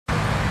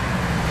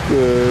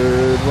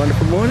Good,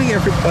 wonderful morning,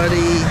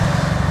 everybody.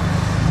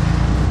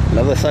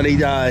 Another sunny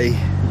day.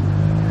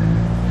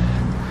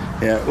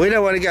 Yeah, we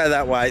don't want to go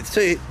that way. It's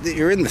too,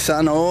 you're in the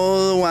sun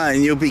all the way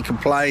and you'll be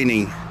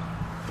complaining.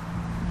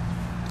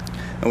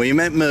 And when you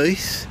met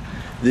Moose,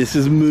 this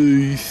is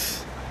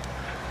Moose.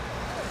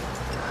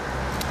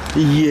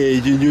 Yeah,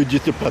 you're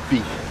just a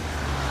puppy.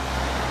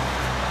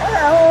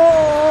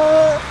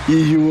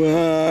 Here you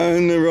are,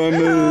 never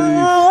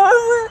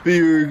Moose. But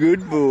you're a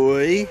good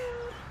boy.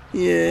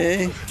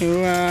 Yeah,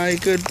 you are a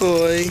good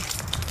boy.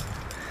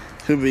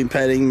 We've been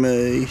petting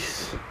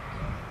Moose.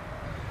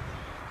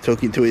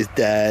 Talking to his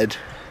dad.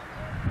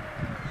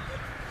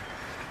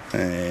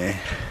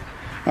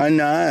 I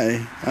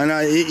know.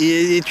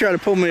 You try to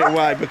pull me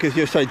away because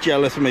you're so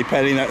jealous of me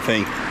petting that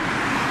thing.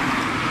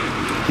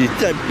 You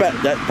don't pet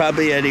that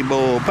puppy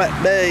anymore.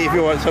 Pet me if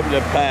you want something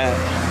to pet.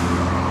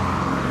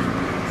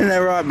 Isn't that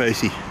right,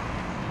 Moosey?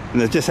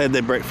 And they've just had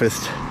their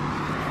breakfast.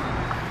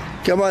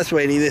 Come on,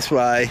 sweetie, this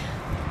way.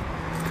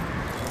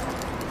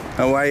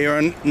 Away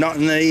you're not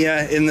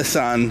in the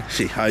sun.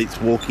 She hates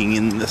walking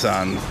in the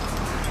sun.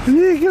 And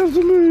here comes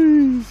the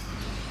Moose.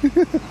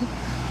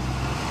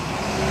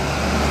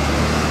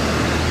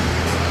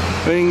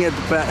 We didn't get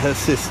to pet his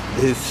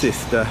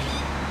sister.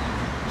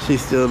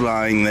 She's still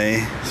lying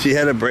there. She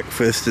had a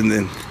breakfast and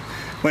then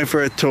went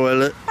for a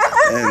toilet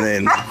and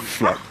then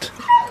flopped.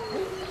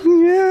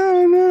 Yeah,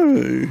 I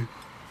know.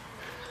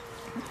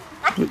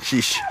 But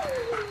she's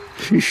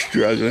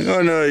struggling.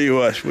 Oh no,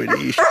 you are, sweetie.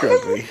 You're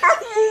struggling.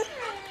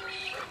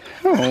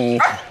 Oh.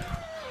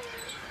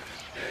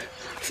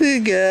 See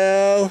you,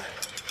 girl.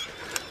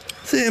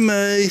 See you,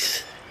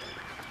 Moose.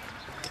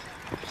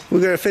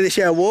 We're going to finish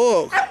our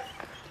walk.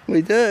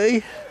 We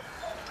do.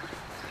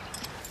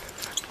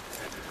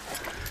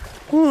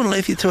 I'll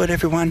leave you to it,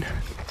 everyone.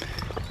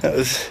 That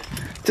was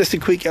just a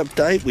quick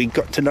update. We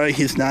got to know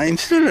his name.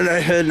 Still don't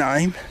know her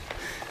name.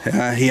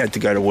 He had to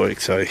go to work,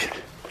 so I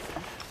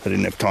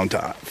didn't have time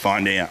to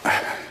find out.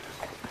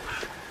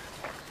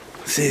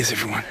 See you,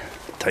 everyone.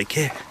 Take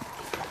care.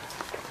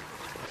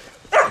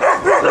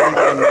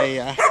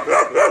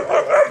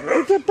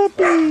 It's a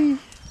puppy.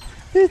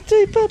 It's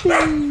two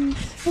puppies.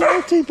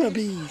 Hello, two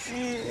puppies.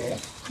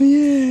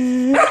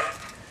 Yeah.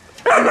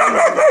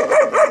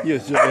 You're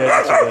so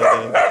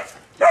handsome.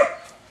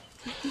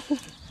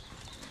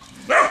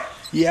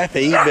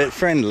 Yappy but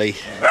friendly,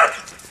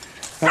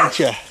 aren't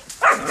you?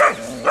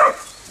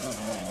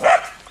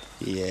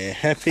 Yeah,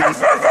 yappy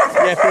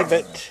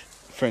but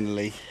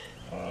friendly.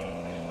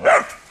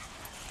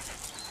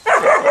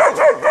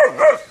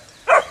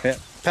 Yeah,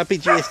 puppy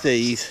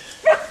GSDs.